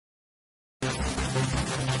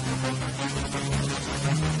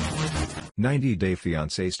90-Day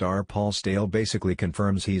Fiancé star Paul Staehle basically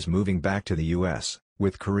confirms he's moving back to the US,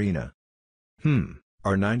 with Karine.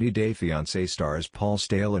 Are 90-Day Fiancé stars Paul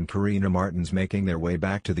Staehle and Karine Martins making their way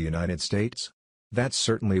back to the United States? That's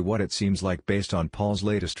certainly what it seems like based on Paul's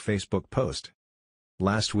latest Facebook post.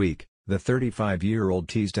 Last week, the 35-year-old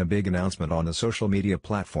teased a big announcement on a social media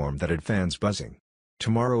platform that had fans buzzing.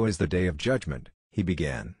 "Tomorrow is the day of judgment," he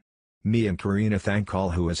began. "Me and Karine thank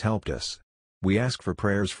all who has helped us. We ask for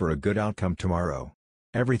prayers for a good outcome tomorrow.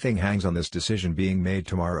 Everything hangs on this decision being made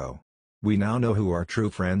tomorrow. We now know who our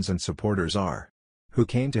true friends and supporters are. Who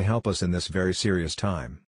came to help us in this very serious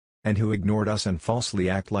time. And who ignored us and falsely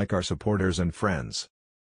act like our supporters and friends."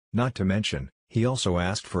 Not to mention, he also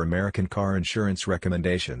asked for American car insurance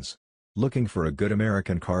recommendations. Looking for a good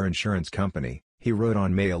American car insurance company, he wrote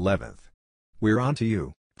on May 11th. "We're on to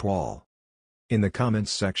you, Paul." In the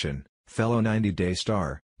comments section, fellow 90-Day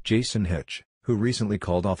star, Jason Hitch, who recently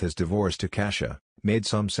called off his divorce to Kasia, made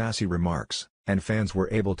some sassy remarks, and fans were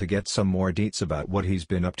able to get some more deets about what he's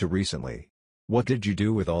been up to recently. "What did you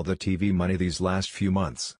do with all the TV money these last few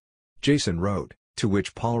months?" Jason wrote, to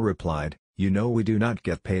which Paul replied, "You know we do not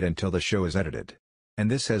get paid until the show is edited.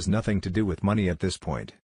 And this has nothing to do with money at this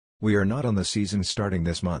point. We are not on the season starting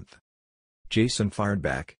this month." Jason fired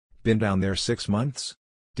back, "Been down there 6 months?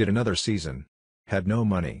 Did another season? Had no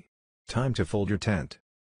money. Time to fold your tent.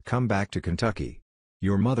 Come back to Kentucky.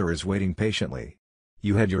 Your mother is waiting patiently.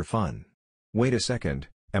 You had your fun. Wait a second,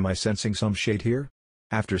 am I sensing some shade here?"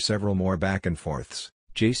 After several more back and forths,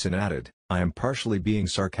 Jason added, "I am partially being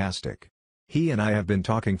sarcastic. He and I have been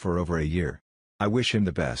talking for over a year. I wish him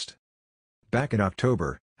the best." Back in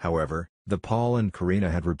October, however, the Paul and Karine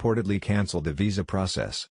had reportedly cancelled the visa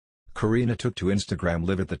process. Karine took to Instagram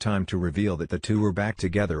Live at the time to reveal that the two were back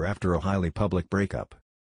together after a highly public breakup.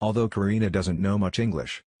 Although Karine doesn't know much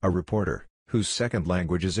English, a reporter, whose second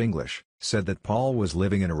language is English, said that Paul was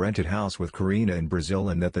living in a rented house with Karine in Brazil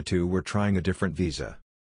and that the two were trying a different visa.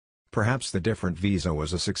 Perhaps the different visa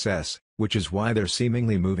was a success, which is why they're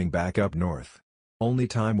seemingly moving back up north. Only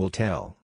time will tell.